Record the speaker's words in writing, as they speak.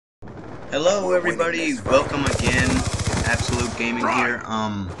Hello everybody, welcome again. Absolute Gaming here.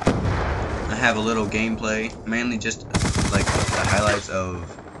 I have a little gameplay, mainly just like the highlights of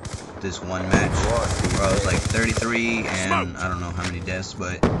this one match where I was like 33 and I don't know how many deaths,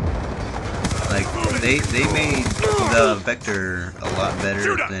 but like they made the Vector a lot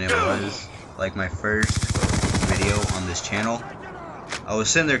better than it was. Like my first video on this channel, I was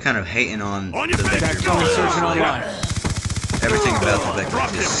sitting there kind of hating on the Vector because everything about the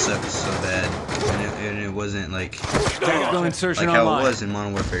Vector just sucked so bad, and it wasn't like how it was in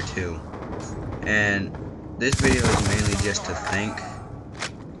Modern Warfare 2. And this video is mainly just to thank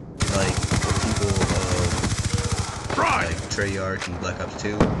like the people of like Treyarch and Black Ops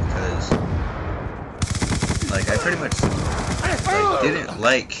 2, because like I pretty much like didn't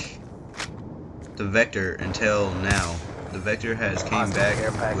like the Vector until now. The Vector has came back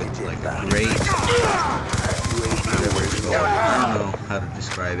with like a great whatever it's called. I don't know how to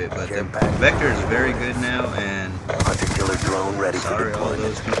describe it, but the Vector is very good now, and sorry all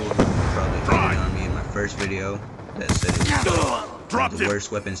those people who probably hated on me in my first video that said it's one of the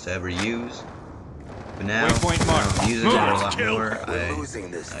worst weapons to ever use. But now I'm using it a lot more.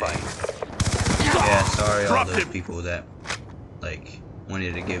 Yeah, sorry all those people that like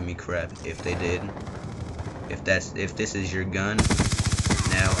wanted to give me crap if they did. If this is your gun,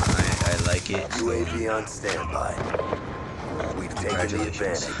 now I like it. So,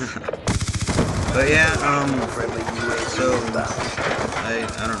 congratulations. But yeah, so I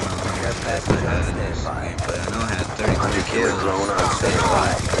don't know how many deaths I had in this game, but I know I had 33 kills.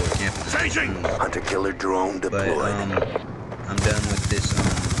 Hunter-killer drone deployed. But I'm done with this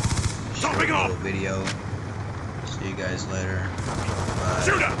short little video. See you guys later. Bye.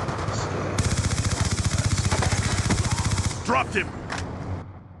 Shoot him! Dropped him!